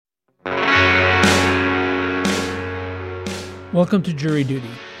Welcome to Jury Duty.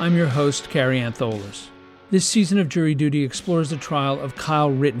 I'm your host, Carrie Antholis. This season of Jury Duty explores the trial of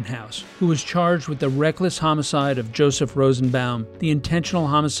Kyle Rittenhouse, who was charged with the reckless homicide of Joseph Rosenbaum, the intentional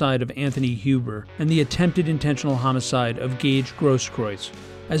homicide of Anthony Huber, and the attempted intentional homicide of Gage Grosskreutz.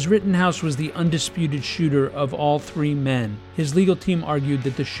 As Rittenhouse was the undisputed shooter of all three men, his legal team argued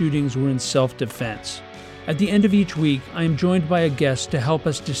that the shootings were in self-defense. At the end of each week, I am joined by a guest to help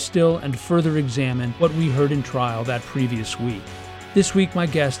us distill and further examine what we heard in trial that previous week. This week, my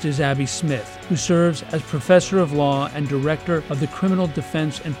guest is Abby Smith, who serves as Professor of Law and Director of the Criminal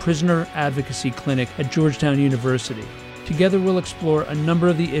Defense and Prisoner Advocacy Clinic at Georgetown University. Together, we'll explore a number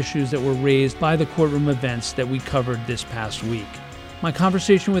of the issues that were raised by the courtroom events that we covered this past week. My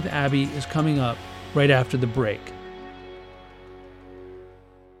conversation with Abby is coming up right after the break.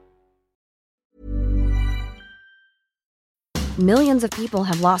 Millions of people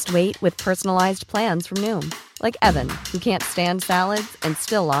have lost weight with personalized plans from Noom. Like Evan, who can't stand salads and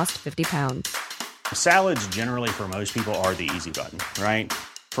still lost 50 pounds. Salads generally for most people are the easy button, right?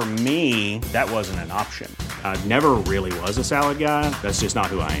 For me, that wasn't an option. I never really was a salad guy. That's just not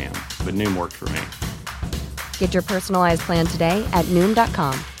who I am. But Noom worked for me. Get your personalized plan today at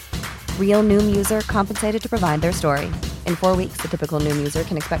Noom.com. Real Noom user compensated to provide their story. In 4 weeks, the typical Noom user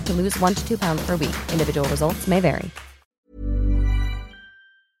can expect to lose 1 to 2 pounds per week. Individual results may vary.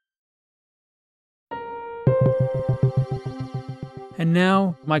 And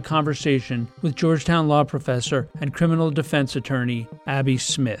now, my conversation with Georgetown law professor and criminal defense attorney, Abby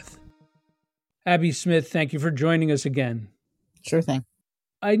Smith. Abby Smith, thank you for joining us again. Sure thing.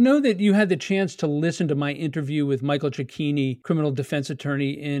 I know that you had the chance to listen to my interview with Michael Cicchini, criminal defense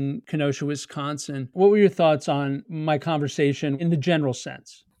attorney in Kenosha, Wisconsin. What were your thoughts on my conversation in the general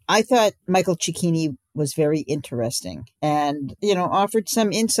sense? I thought Michael Cicchini was very interesting and, offered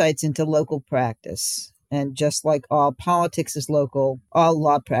some insights into local practice. And just like all politics is local, all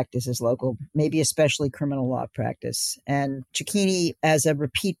law practice is local, maybe especially criminal law practice. And Cicchini, as a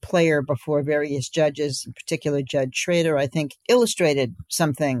repeat player before various judges, in particular Judge Schrader, I think illustrated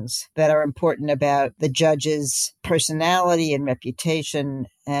some things that are important about the judge's personality and reputation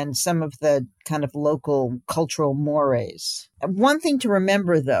and some of the kind of local cultural mores. One thing to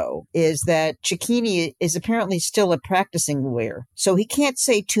remember, though, is that Cicchini is apparently still a practicing lawyer, so he can't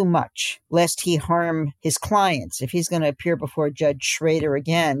say too much lest he harm his clients. If he's going to appear before Judge Schrader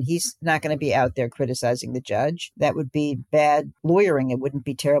again, he's not going to be out there criticizing the judge. That would be bad lawyering. It wouldn't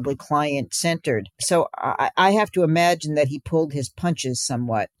be terribly client-centered. So I have to imagine that he pulled his punches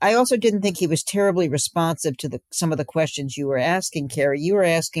somewhat. I also didn't think he was terribly responsive to some of the questions you were asking, Carrie. You were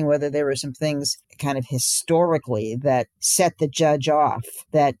asking whether there were some things kind of historically that set the judge off,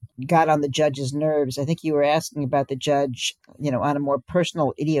 that got on the judge's nerves. I think you were asking about the judge, on a more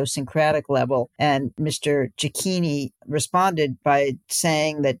personal, idiosyncratic level. And Mr. Cicchini responded by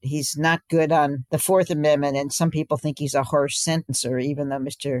saying that he's not good on the Fourth Amendment, and some people think he's a harsh sentencer, even though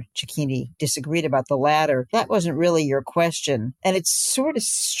Mr. Cicchini disagreed about the latter. That wasn't really your question. And it's sort of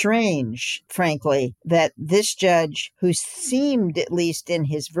strange, frankly, that this judge, who seemed, at least in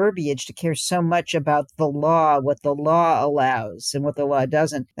his verbiage, to care so much about the law, what the law allows and what the law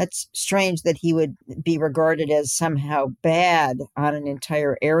doesn't, that's strange that he would be regarded as somehow bad on an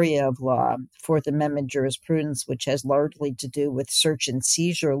entire area of law, Fourth Amendment jurisprudence, which has largely to do with search and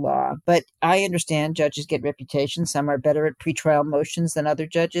seizure law. But I understand judges get reputations. Some are better at pretrial motions than other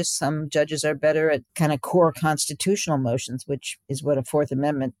judges. Some judges are better at kind of core constitutional motions, which is what a Fourth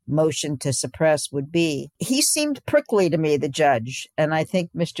Amendment motion to suppress would be. He seemed prickly to me, the judge, and I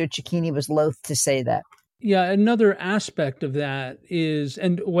think Mr. Cicchini was loath to say that. Yeah, another aspect of that is,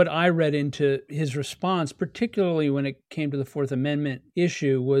 and what I read into his response, particularly when it came to the Fourth Amendment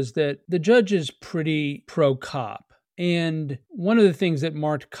issue, was that the judge is pretty pro-cop. And one of the things that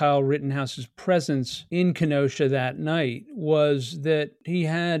marked Kyle Rittenhouse's presence in Kenosha that night was that he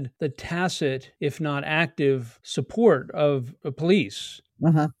had the tacit, if not active, support of the police.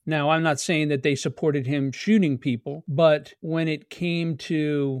 Now, I'm not saying that they supported him shooting people, but when it came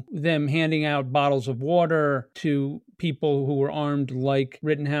to them handing out bottles of water to people who were armed like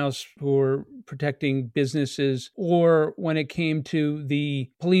Rittenhouse, who were protecting businesses, or when it came to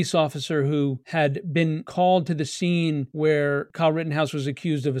the police officer who had been called to the scene where Kyle Rittenhouse was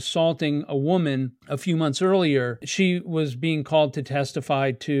accused of assaulting a woman a few months earlier, she was being called to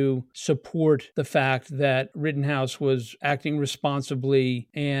testify to support the fact that Rittenhouse was acting responsibly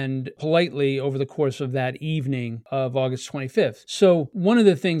and politely over the course of that evening of August 25th. So one of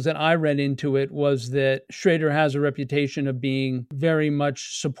the things that I read into it was that Schrader has a reputation of being very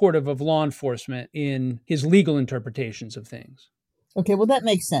much supportive of law enforcement in his legal interpretations of things. Okay, well, that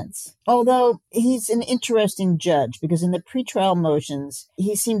makes sense. Although he's an interesting judge because in the pretrial motions,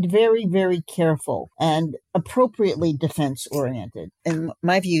 he seemed very, very careful and appropriately defense-oriented. In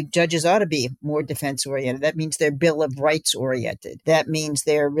my view, judges ought to be more defense-oriented. That means they're Bill of Rights-oriented. That means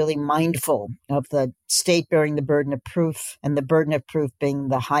they're really mindful of the state bearing the burden of proof, and the burden of proof being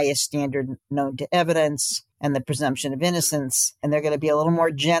the highest standard known to evidence, and the presumption of innocence. And they're going to be a little more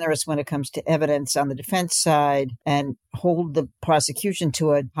generous when it comes to evidence on the defense side and hold the prosecution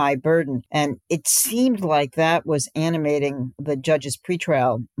to a high burden. And it seemed like that was animating the judge's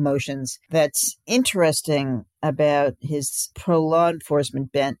pretrial motions. That's interesting about his pro-law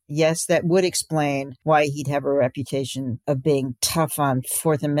enforcement bent. Yes, that would explain why he'd have a reputation of being tough on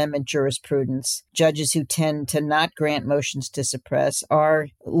Fourth Amendment jurisprudence. Judges who tend to not grant motions to suppress are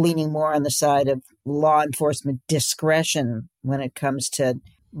leaning more on the side of law enforcement discretion when it comes to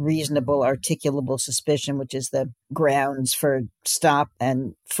reasonable articulable suspicion, which is the grounds for stop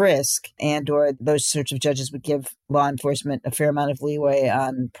and frisk, and or those sorts of judges would give law enforcement a fair amount of leeway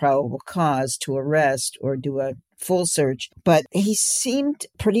on probable cause to arrest or do a full search. But he seemed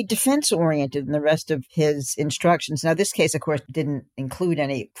pretty defense-oriented in the rest of his instructions. Now, this case, of course, didn't include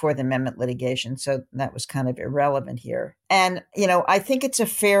any Fourth Amendment litigation, so that was kind of irrelevant here. And, I think it's a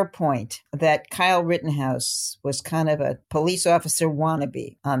fair point that Kyle Rittenhouse was kind of a police officer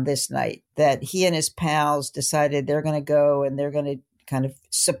wannabe on this night, that he and his pals decided they're going to go and they're going to kind of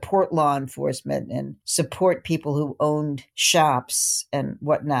support law enforcement and support people who owned shops and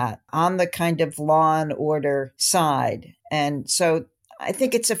whatnot on the kind of law and order side. And so I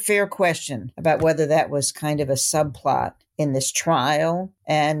think it's a fair question about whether that was kind of a subplot in this trial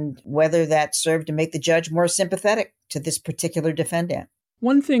and whether that served to make the judge more sympathetic to this particular defendant.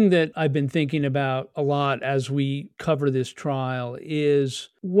 One thing that I've been thinking about a lot as we cover this trial is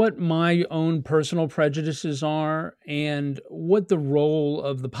what my own personal prejudices are and what the role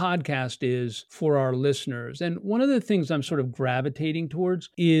of the podcast is for our listeners. And one of the things I'm sort of gravitating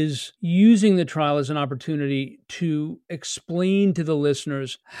towards is using the trial as an opportunity to explain to the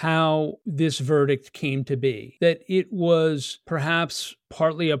listeners how this verdict came to be, that it was perhaps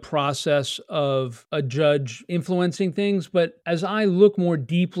partly a process of a judge influencing things. But as I look more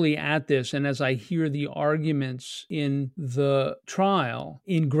deeply at this and as I hear the arguments in the trial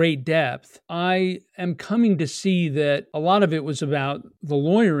in great depth, I am coming to see that a lot of it was about the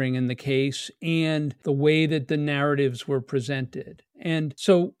lawyering in the case and the way that the narratives were presented. And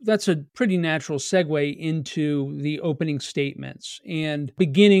so that's a pretty natural segue into the opening statements, and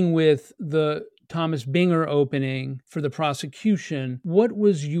beginning with the Thomas Binger opening for the prosecution. What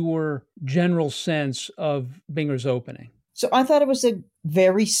was your general sense of Binger's opening? So I thought it was a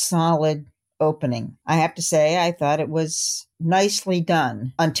very solid opening. I have to say, I thought it was nicely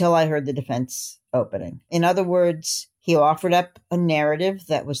done until I heard the defense opening. In other words, he offered up a narrative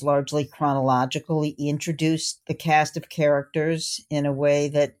that was largely chronological. He introduced the cast of characters in a way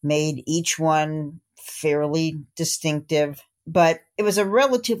that made each one fairly distinctive. But it was a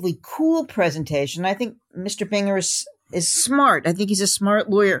relatively cool presentation. I think Mr. Binger is smart. I think he's a smart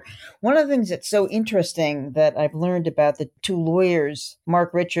lawyer. One of the things that's so interesting that I've learned about the two lawyers,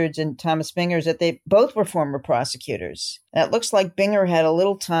 Mark Richards and Thomas Binger, is that they both were former prosecutors. And it looks like Binger had a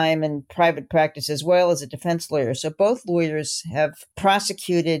little time in private practice as well as a defense lawyer. So both lawyers have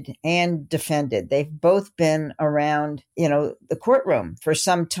prosecuted and defended. They've both been around, the courtroom for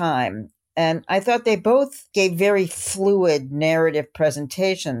some time. And I thought they both gave very fluid narrative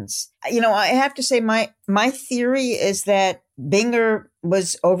presentations. I have to say my theory is that Binger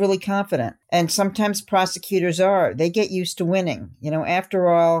was overly confident, and sometimes prosecutors are. They get used to winning. After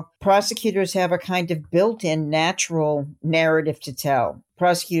all, prosecutors have a kind of built-in natural narrative to tell.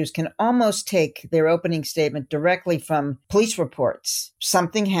 Prosecutors can almost take their opening statement directly from police reports.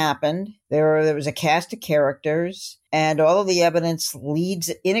 Something happened. There was a cast of characters, and all of the evidence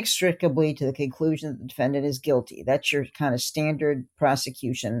leads inextricably to the conclusion that the defendant is guilty. That's your kind of standard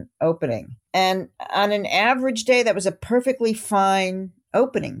prosecution opening. And on an average day, that was a perfectly fine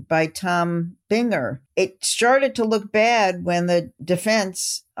opening by Tom Binger. It started to look bad when the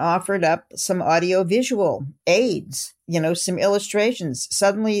defense offered up some audiovisual aids, some illustrations.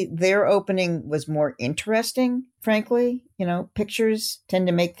 Suddenly their opening was more interesting, frankly. Pictures tend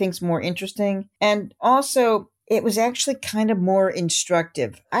to make things more interesting. And also, it was actually kind of more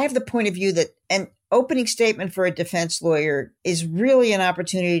instructive. I have the point of view that an opening statement for a defense lawyer is really an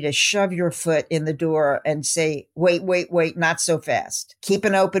opportunity to shove your foot in the door and say, wait, not so fast. Keep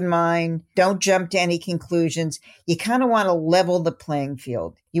an open mind. Don't jump to any conclusions. You kind of want to level the playing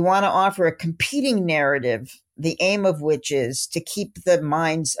field. You want to offer a competing narrative, the aim of which is to keep the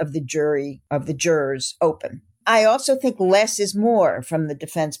minds of the jury, of the jurors, open. I also think less is more from the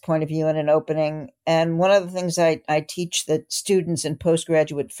defense point of view in an opening. And one of the things I teach the students and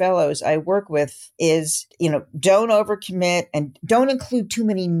postgraduate fellows I work with is, don't overcommit and don't include too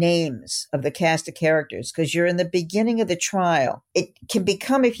many names of the cast of characters, because you're in the beginning of the trial. It can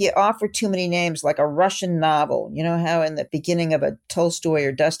become, if you offer too many names, like a Russian novel. You know how in the beginning of a Tolstoy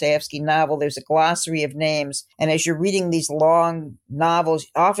or Dostoevsky novel, there's a glossary of names. And as you're reading these long novels,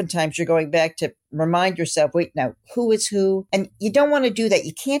 oftentimes you're going back to remind yourself, wait, now, who is who? And you don't want to do that.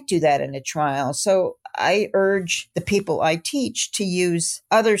 You can't do that in a trial. So I urge the people I teach to use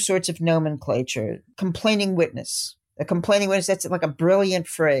other sorts of nomenclature. Complaining witness. A complaining witness, that's like a brilliant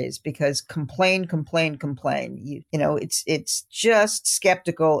phrase, because complain. It's just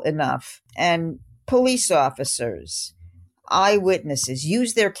skeptical enough. And police officers, eyewitnesses,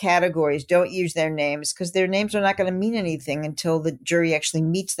 use their categories, don't use their names, because their names are not going to mean anything until the jury actually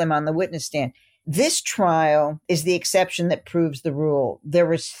meets them on the witness stand. This trial is the exception that proves the rule. There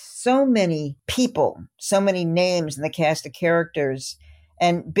were so many people, so many names in the cast of characters.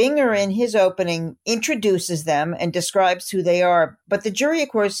 And Binger, in his opening, introduces them and describes who they are. But the jury, of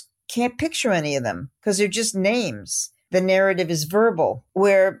course, can't picture any of them because they're just names. The narrative is verbal.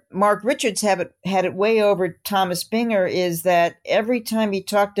 Where Mark Richards had it way over Thomas Binger is that every time he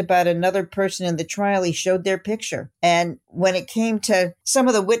talked about another person in the trial, he showed their picture. And when it came to some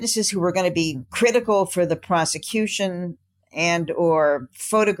of the witnesses who were going to be critical for the prosecution and or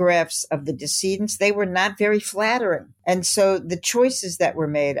photographs of the decedents, they were not very flattering. And so the choices that were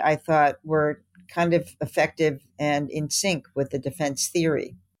made, I thought, were kind of effective and in sync with the defense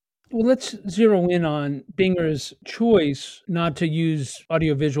theory. Well, let's zero in on Binger's choice not to use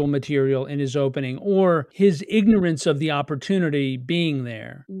audiovisual material in his opening, or his ignorance of the opportunity being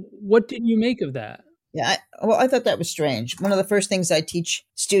there. What did you make of that? Yeah, I thought that was strange. One of the first things I teach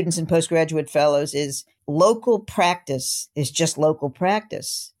students and postgraduate fellows is local practice is just local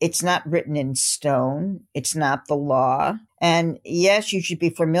practice. It's not written in stone. It's not the law. And yes, you should be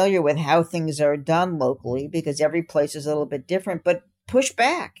familiar with how things are done locally, because every place is a little bit different, but push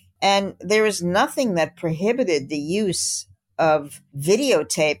back. And there is nothing that prohibited the use of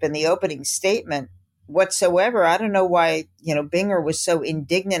videotape in the opening statement whatsoever. I don't know why, Binger was so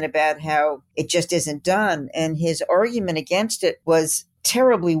indignant about how it just isn't done. And his argument against it was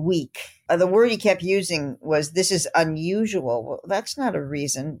terribly weak. The word he kept using was, this is unusual. Well, that's not a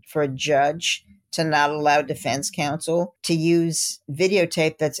reason for a judge to not allow defense counsel to use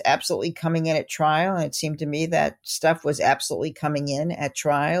videotape that's absolutely coming in at trial. And it seemed to me that stuff was absolutely coming in at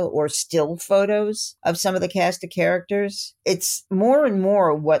trial, or still photos of some of the cast of characters. It's more and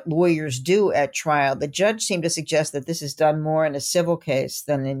more what lawyers do at trial. The judge seemed to suggest that this is done more in a civil case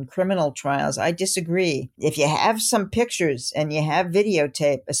than in criminal trials. I disagree. If you have some pictures and you have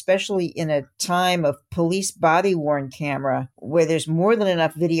videotape, especially in a time of police body-worn camera, where there's more than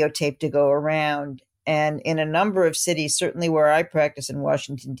enough videotape to go around, and in a number of cities, certainly where I practice in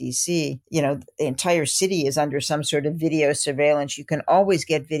Washington, D.C., the entire city is under some sort of video surveillance. You can always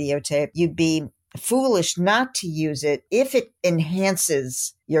get videotape. You'd be foolish not to use it if it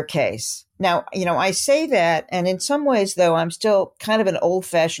enhances your case. Now, I say that, and in some ways, though, I'm still kind of an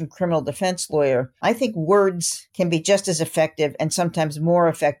old-fashioned criminal defense lawyer. I think words can be just as effective and sometimes more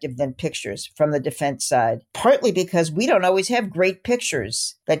effective than pictures from the defense side, partly because we don't always have great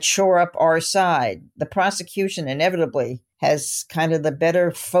pictures that shore up our side. The prosecution inevitably has kind of the better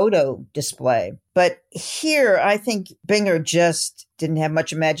photo display. But here, I think Binger just didn't have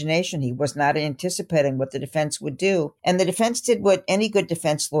much imagination. He was not anticipating what the defense would do. And the defense did what any good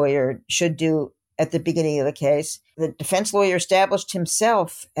defense lawyer should do at the beginning of the case. The defense lawyer established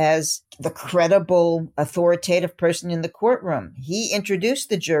himself as the credible, authoritative person in the courtroom. He introduced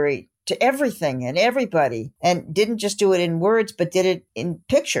the jury to everything and everybody, and didn't just do it in words, but did it in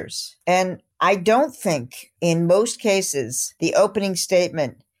pictures. And I don't think in most cases the opening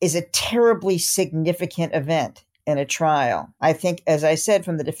statement is a terribly significant event in a trial. I think, as I said,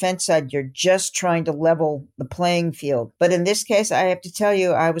 from the defense side, you're just trying to level the playing field. But in this case, I have to tell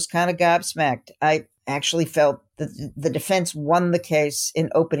you, I was kind of gobsmacked. I actually felt that the defense won the case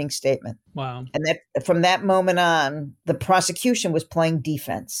in opening statement. Wow. And that from that moment on, the prosecution was playing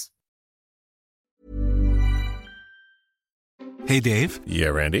defense. Hey, Dave. Yeah,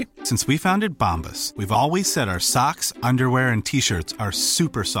 Randy. Since we founded Bombas, we've always said our socks, underwear, and T-shirts are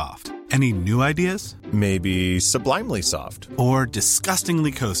super soft. Any new ideas? Maybe sublimely soft. Or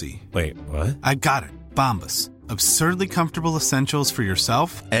disgustingly cozy. Wait, what? I got it. Bombas. Absurdly comfortable essentials for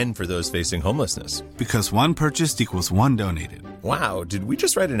yourself and for those facing homelessness. Because one purchased equals one donated. Wow, did we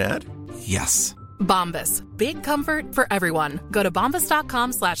just write an ad? Yes. Bombas. Big comfort for everyone. Go to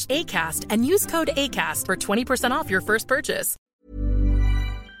bombas.com/ACAST and use code ACAST for 20% off your first purchase.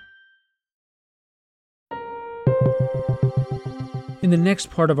 In the next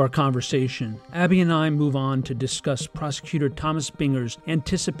part of our conversation, Abby and I move on to discuss prosecutor Thomas Binger's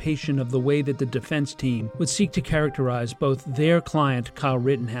anticipation of the way that the defense team would seek to characterize both their client, Kyle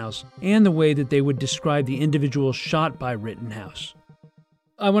Rittenhouse, and the way that they would describe the individual shot by Rittenhouse.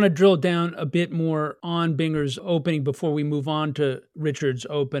 I want to drill down a bit more on Binger's opening before we move on to Richard's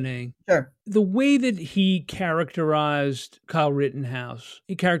opening. Sure. The way that he characterized Kyle Rittenhouse,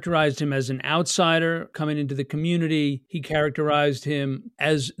 he characterized him as an outsider coming into the community. He characterized him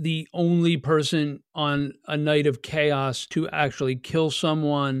as the only person on a night of chaos to actually kill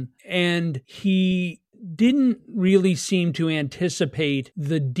someone. And he didn't really seem to anticipate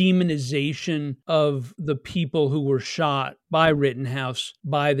the demonization of the people who were shot by Rittenhouse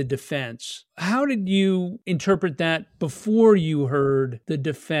by the defense. How did you interpret that before you heard the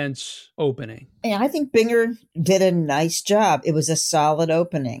defense opening? Yeah, I think Binger did a nice job. It was a solid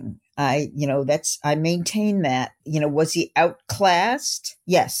opening. I maintain that. Was he outclassed?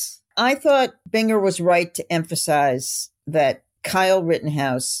 Yes. I thought Binger was right to emphasize that Kyle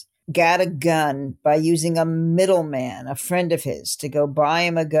Rittenhouse got a gun by using a middleman, a friend of his, to go buy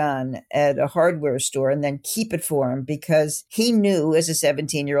him a gun at a hardware store and then keep it for him because he knew as a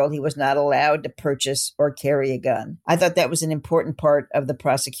 17-year-old he was not allowed to purchase or carry a gun. I thought that was an important part of the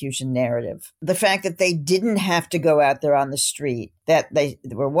prosecution narrative. The fact that they didn't have to go out there on the street, that they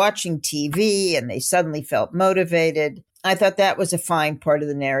were watching TV and they suddenly felt motivated. I thought that was a fine part of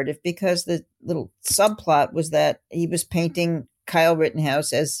the narrative because the little subplot was that he was painting Kyle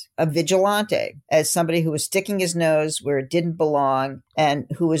Rittenhouse as a vigilante, as somebody who was sticking his nose where it didn't belong and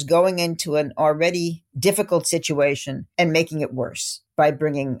who was going into an already difficult situation and making it worse by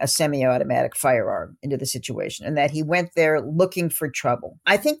bringing a semi-automatic firearm into the situation, and that he went there looking for trouble.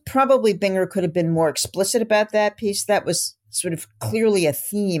 I think probably Binger could have been more explicit about that piece. That was sort of clearly a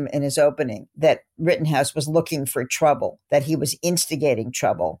theme in his opening, that Rittenhouse was looking for trouble, that he was instigating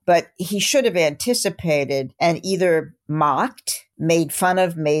trouble. But he should have anticipated and either mocked, made fun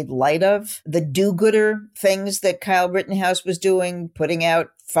of, made light of the do-gooder things that Kyle Rittenhouse was doing, putting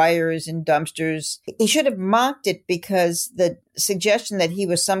out fires in dumpsters. He should have mocked it because the suggestion that he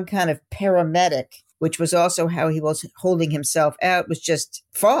was some kind of paramedic, which was also how he was holding himself out, was just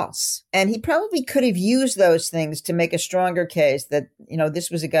false. And he probably could have used those things to make a stronger case that, this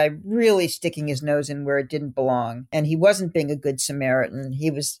was a guy really sticking his nose in where it didn't belong. And he wasn't being a good Samaritan.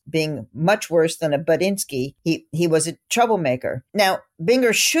 He was being much worse than a Budinsky. He was a troublemaker. Now,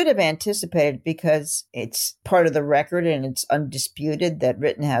 Binger should have anticipated, because it's part of the record and it's undisputed, that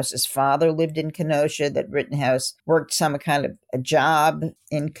Rittenhouse's father lived in Kenosha, that Rittenhouse worked some kind of a job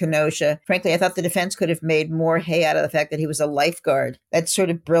in Kenosha. Frankly, I thought the defense could have made more hay out of the fact that he was a lifeguard. That's sort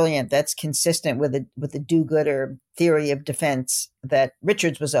of brilliant. That's consistent with the do-gooder theory of defense that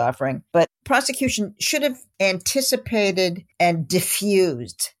Richards was offering. But prosecution should have anticipated and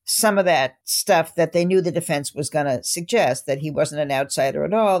diffused some of that stuff that they knew the defense was going to suggest, that he wasn't an outsider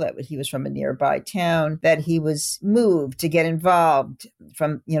at all, that he was from a nearby town, that he was moved to get involved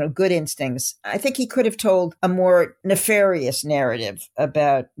from, good instincts. I think he could have told a more nefarious narrative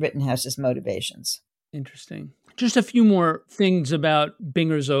about Rittenhouse's motivations. Interesting. Just a few more things about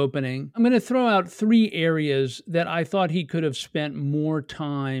Binger's opening. I'm going to throw out 3 areas that I thought he could have spent more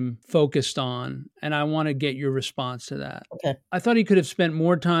time focused on, and I want to get your response to that. Okay. I thought he could have spent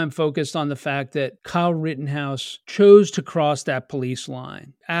more time focused on the fact that Kyle Rittenhouse chose to cross that police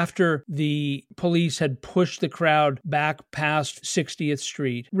line after the police had pushed the crowd back past 60th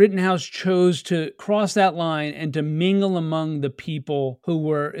Street. Rittenhouse chose to cross that line and to mingle among the people who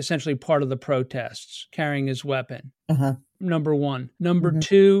were essentially part of the protests, carrying his weapon. Uh-huh. Number one. Number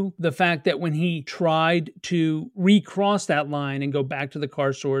two, the fact that when he tried to recross that line and go back to the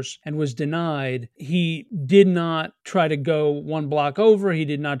car source and was denied, he did not try to go one block over. He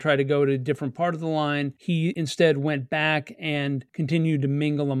did not try to go to a different part of the line. He instead went back and continued to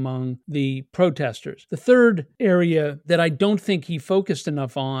mingle among the protesters. The third area that I don't think he focused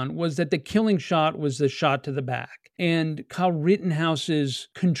enough on was that the killing shot was the shot to the back. And Kyle Rittenhouse's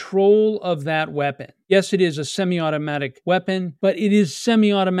control of that weapon. Yes, it is a semi-automatic weapon, but it is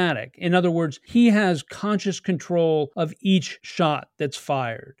semi-automatic. In other words, he has conscious control of each shot that's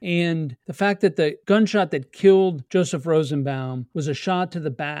fired. And the fact that the gunshot that killed Joseph Rosenbaum was a shot to the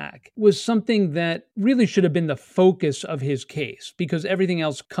back was something that really should have been the focus of his case, because everything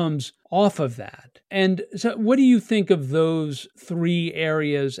else comes off of that. And so what do you think of those 3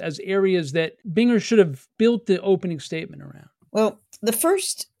 areas as areas that Binger should have built the opening statement around? Well, the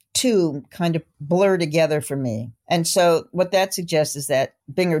first two kind of blur together for me. And so what that suggests is that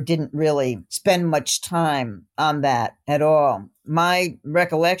Binger didn't really spend much time on that at all. My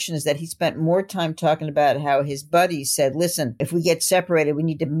recollection is that he spent more time talking about how his buddies said, listen, if we get separated, we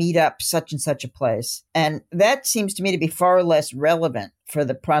need to meet up such and such a place. And that seems to me to be far less relevant for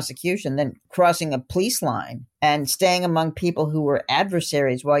the prosecution than crossing a police line and staying among people who were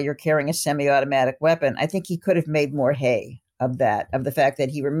adversaries while you're carrying a semi-automatic weapon. I think he could have made more hay of that, of the fact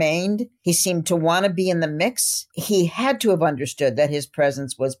that he remained. He seemed to want to be in the mix. He had to have understood that his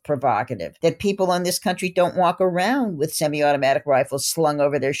presence was provocative, that people in this country don't walk around with semi-automatic rifles slung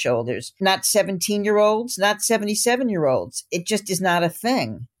over their shoulders. Not 17-year-olds, not 77-year-olds. It just is not a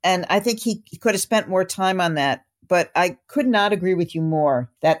thing. And I think he could have spent more time on that. But I could not agree with you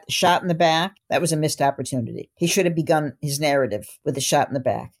more. That shot in the back, that was a missed opportunity. He should have begun his narrative with a shot in the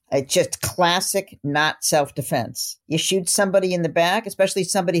back. It's just classic, not self-defense. You shoot somebody in the back, especially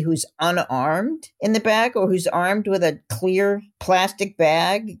somebody who's unarmed in the back or who's armed with a clear plastic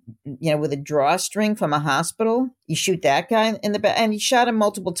bag, with a drawstring from a hospital. You shoot that guy in the back, and he shot him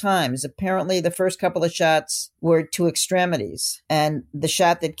multiple times. Apparently, the first couple of shots were to extremities. And the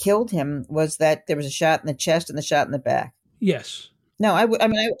shot that killed him was that there was a shot in the chest and the shot in the back. Yes. No, I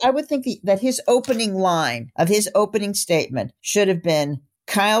would think that his opening line of his opening statement should have been,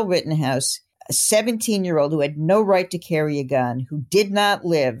 Kyle Rittenhouse, a 17-year-old who had no right to carry a gun, who did not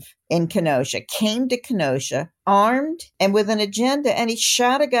live in Kenosha, came to Kenosha armed and with an agenda, and he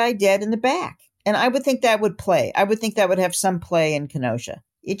shot a guy dead in the back. And I would think that would play. I would think that would have some play in Kenosha.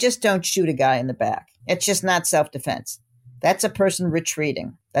 You just don't shoot a guy in the back. It's just not self-defense. That's a person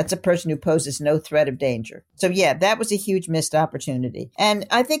retreating. That's a person who poses no threat of danger. So yeah, that was a huge missed opportunity. And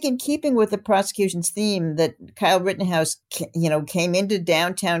I think in keeping with the prosecution's theme that Kyle Rittenhouse, came into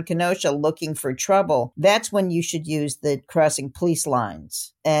downtown Kenosha looking for trouble, that's when you should use the crossing police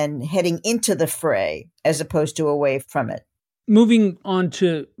lines and heading into the fray as opposed to away from it. Moving on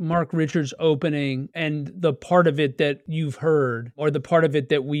to Mark Richards' opening and the part of it that you've heard or the part of it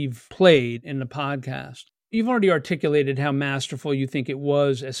that we've played in the podcast. You've already articulated how masterful you think it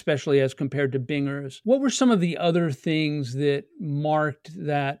was, especially as compared to Binger's. What were some of the other things that marked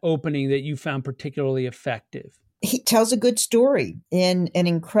that opening that you found particularly effective? He tells a good story in an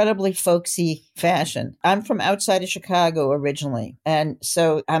incredibly folksy fashion. I'm from outside of Chicago originally, and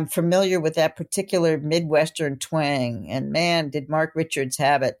so I'm familiar with that particular Midwestern twang. And man, did Mark Richards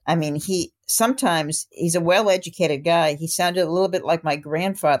have it. I mean, sometimes he's a well-educated guy. He sounded a little bit like my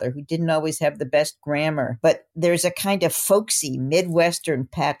grandfather, who didn't always have the best grammar. But there's a kind of folksy Midwestern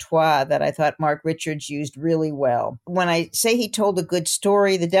patois that I thought Mark Richards used really well. When I say he told a good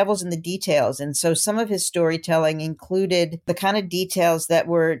story, the devil's in the details. And so some of his storytelling included the kind of details that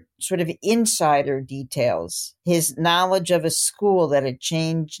were sort of insider details. His knowledge of a school that had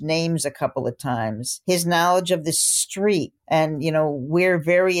changed names a couple of times. His knowledge of the street and, where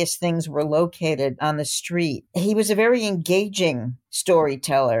various things were located on the street. He was a very engaging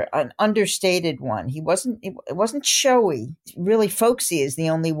storyteller, an understated one. It wasn't showy. Really folksy is the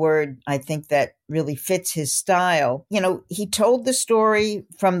only word I think that really fits his style. He told the story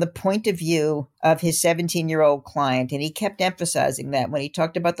from the point of view of his 17-year-old client, and he kept emphasizing that when he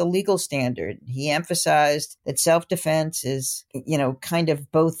talked about the legal standard. He emphasized that self-defense is, kind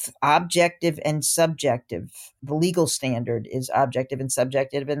of both objective and subjective. The legal standard is objective and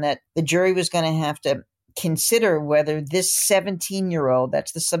subjective, and that the jury was going to have to consider whether this 17-year-old,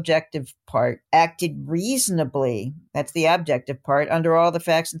 that's the subjective part, acted reasonably, that's the objective part, under all the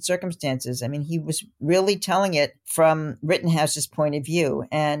facts and circumstances. I mean, he was really telling it from Rittenhouse's point of view,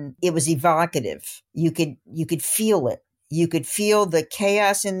 and it was evocative. You could feel it. You could feel the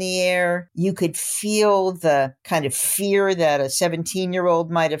chaos in the air. You could feel the kind of fear that a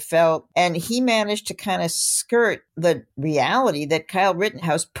 17-year-old might have felt. And he managed to kind of skirt the reality that Kyle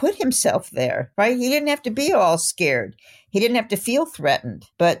Rittenhouse put himself there, right? He didn't have to be all scared. He didn't have to feel threatened.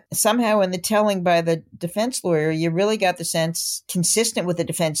 But somehow in the telling by the defense lawyer, you really got the sense, consistent with the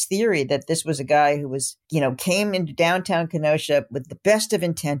defense theory, that this was a guy who was, came into downtown Kenosha with the best of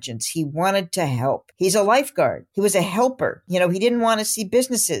intentions. He wanted to help. He's a lifeguard. He was a helper. He didn't want to see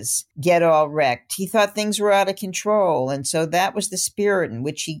businesses get all wrecked. He thought things were out of control. And so that was the spirit in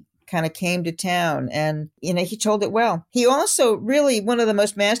which he kind of came to town, and he told it well. He also really, one of the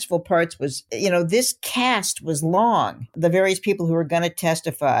most masterful parts was, this cast was long, the various people who were going to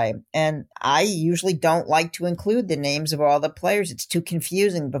testify, and I usually don't like to include the names of all the players. It's too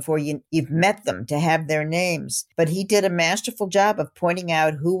confusing before you've met them to have their names. But he did a masterful job of pointing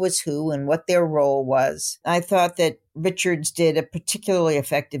out who was who and what their role was. I thought that Richards did a particularly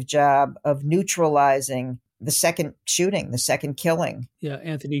effective job of neutralizing the second shooting, the second killing. Yeah,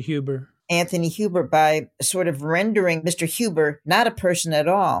 Anthony Huber. Anthony Huber, by sort of rendering Mr. Huber not a person at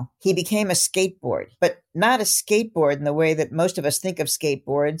all. He became a skateboard, but not a skateboard in the way that most of us think of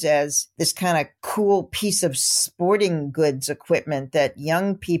skateboards, as this kind of cool piece of sporting goods equipment that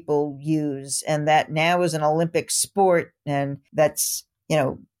young people use, and that now is an Olympic sport. And that's,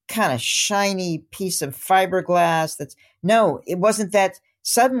 kind of shiny piece of fiberglass. No, it wasn't that.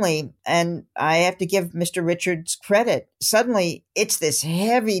 Suddenly, and I have to give Mr. Richards credit, suddenly it's this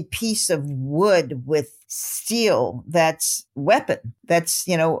heavy piece of wood with steel that's weapon. That's,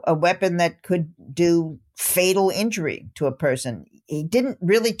 a weapon that could do fatal injury to a person. He didn't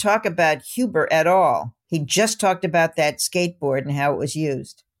really talk about Huber at all. He just talked about that skateboard and how it was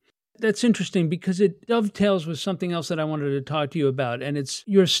used. That's interesting because it dovetails with something else that I wanted to talk to you about. And it's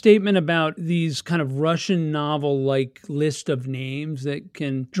your statement about these kind of Russian novel-like list of names that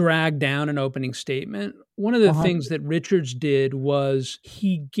can drag down an opening statement. One of the things that Richards did was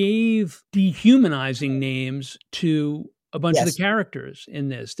he gave dehumanizing names to a bunch of the characters in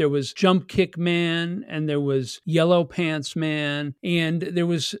this. There was Jump Kick Man, and there was Yellow Pants Man, and there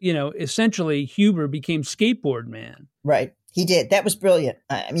was, essentially Huber became Skateboard Man. Right. He did. That was brilliant.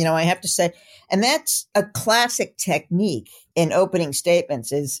 I have to say, and that's a classic technique in opening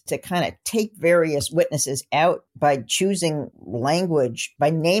statements, is to kind of take various witnesses out by choosing language, by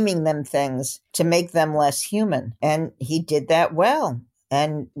naming them things to make them less human. And he did that well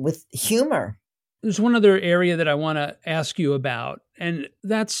and with humor. There's one other area that I want to ask you about, and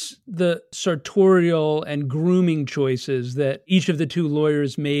that's the sartorial and grooming choices that each of the two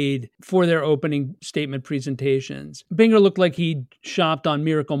lawyers made for their opening statement presentations. Binger looked like he shopped on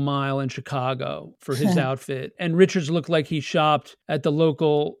Miracle Mile in Chicago for his outfit, and Richards looked like he shopped at the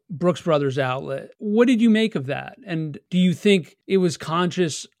local Brooks Brothers outlet. What did you make of that? And do you think it was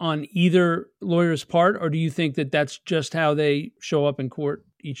conscious on either lawyer's part, or do you think that that's just how they show up in court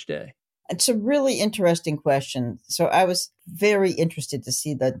each day? It's a really interesting question. So I was very interested to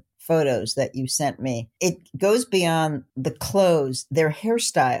see the photos that you sent me. It goes beyond the clothes. Their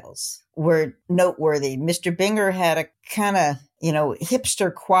hairstyles were noteworthy. Mr. Binger had a kind of,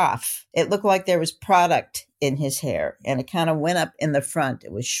 hipster coif. It looked like there was product in his hair, and it kind of went up in the front.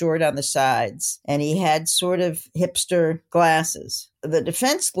 It was short on the sides, and he had sort of hipster glasses. The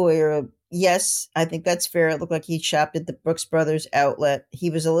defense lawyer, yes, I think that's fair. It looked like he shopped at the Brooks Brothers outlet.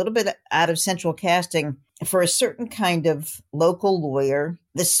 He was a little bit out of central casting for a certain kind of local lawyer.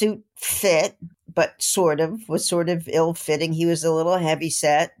 The suit fit, but was sort of ill-fitting. He was a little heavy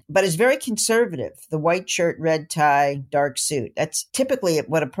set, but is very conservative. The white shirt, red tie, dark suit. That's typically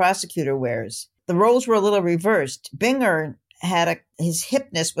what a prosecutor wears. The roles were a little reversed. Binger his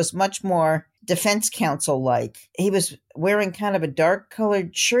hipness was much more defense counsel-like. He was wearing kind of a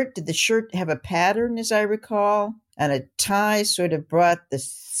dark-colored shirt. Did the shirt have a pattern, as I recall? And a tie sort of brought the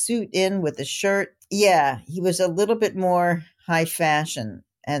suit in with the shirt. Yeah, he was a little bit more high fashion.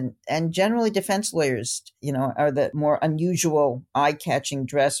 And generally defense lawyers, are the more unusual, eye-catching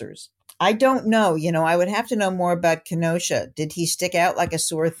dressers. I don't know. I would have to know more about Kenosha. Did he stick out like a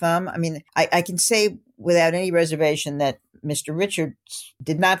sore thumb? I mean, I can say without any reservation that Mr. Richards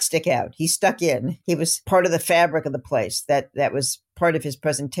did not stick out. He stuck in. He was part of the fabric of the place. That was part of his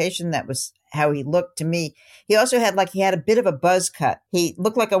presentation. That was how he looked to me. He also had a bit of a buzz cut. He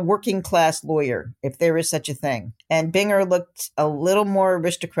looked like a working class lawyer, if there is such a thing. And Binger looked a little more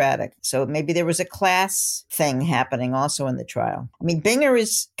aristocratic. So maybe there was a class thing happening also in the trial. I mean, Binger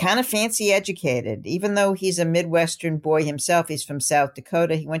is kind of fancy educated. Even though he's a Midwestern boy himself, he's from South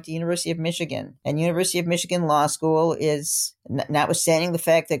Dakota. He went to University of Michigan. And University of Michigan Law School is, notwithstanding the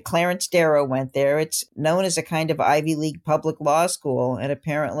fact that Clarence Darrow went there, it's known as a kind of Ivy League public law school. And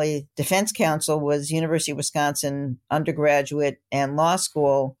apparently defense counsel was University of Wisconsin undergraduate and law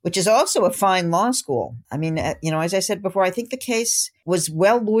school, which is also a fine law school. I mean, as I said before, I think the case was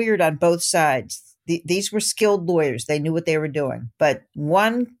well lawyered on both sides. These were skilled lawyers. They knew what they were doing. But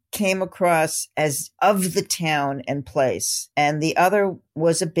one came across as of the town and place, and the other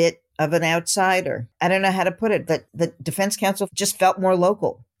was a bit of an outsider. I don't know how to put it, but the defense counsel just felt more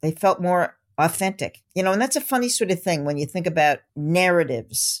local. They felt more authentic. And that's a funny sort of thing when you think about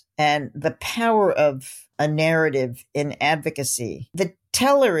narratives and the power of a narrative in advocacy. The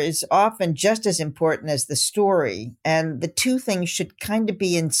teller is often just as important as the story, and the two things should kind of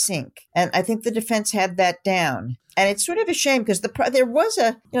be in sync. And I think the defense had that down. And it's sort of a shame because the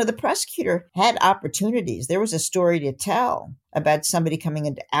prosecutor had opportunities. There was a story to tell about somebody coming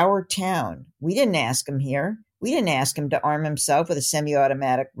into our town. We didn't ask him here. We didn't ask him to arm himself with a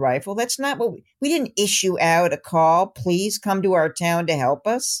semi-automatic rifle. That's not what we didn't issue out a call, please come to our town to help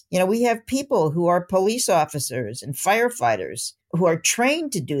us. We have people who are police officers and firefighters who are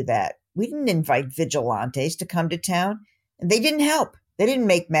trained to do that. We didn't invite vigilantes to come to town, and they didn't help. They didn't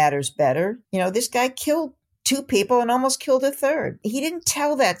make matters better. This guy killed 2 people and almost killed a third. He didn't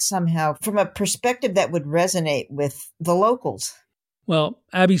tell that somehow from a perspective that would resonate with the locals. Well,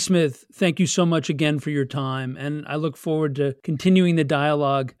 Abby Smith, thank you so much again for your time, and I look forward to continuing the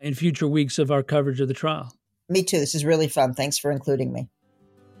dialogue in future weeks of our coverage of the trial. Me too. This is really fun. Thanks for including me.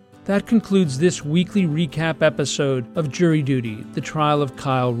 That concludes this weekly recap episode of Jury Duty, the trial of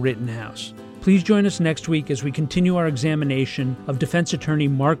Kyle Rittenhouse. Please join us next week as we continue our examination of defense attorney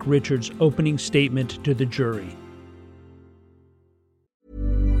Mark Richards' opening statement to the jury.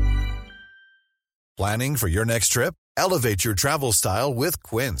 Planning for your next trip? Elevate your travel style with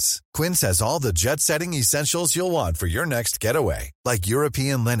Quince. Quince has all the jet-setting essentials you'll want for your next getaway, like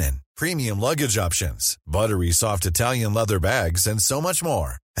European linen, premium luggage options, buttery soft Italian leather bags, and so much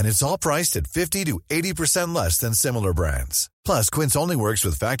more. And it's all priced at 50 to 80% less than similar brands. Plus, Quince only works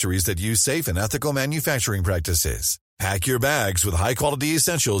with factories that use safe and ethical manufacturing practices. Pack your bags with high-quality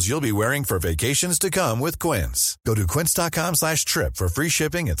essentials you'll be wearing for vacations to come with Quince. Go to quince.com/trip for free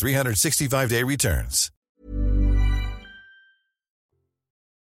shipping and 365-day returns.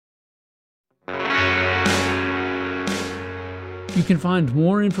 You can find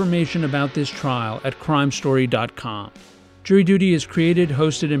more information about this trial at crimestory.com. Jury Duty is created,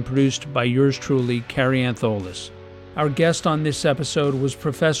 hosted, and produced by yours truly, Carrie Antholis. Our guest on this episode was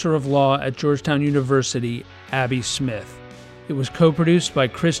Professor of Law at Georgetown University, Abby Smith. It was co-produced by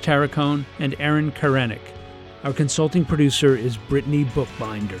Chris Tarracone and Aaron Karenik. Our consulting producer is Brittany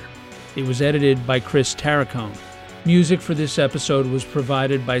Bookbinder. It was edited by Chris Tarracone. Music for this episode was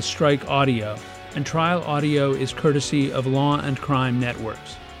provided by Strike Audio, and trial audio is courtesy of Law and Crime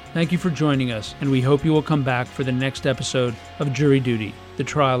Networks. Thank you for joining us, and we hope you will come back for the next episode of Jury Duty, the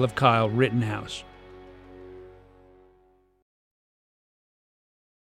trial of Kyle Rittenhouse.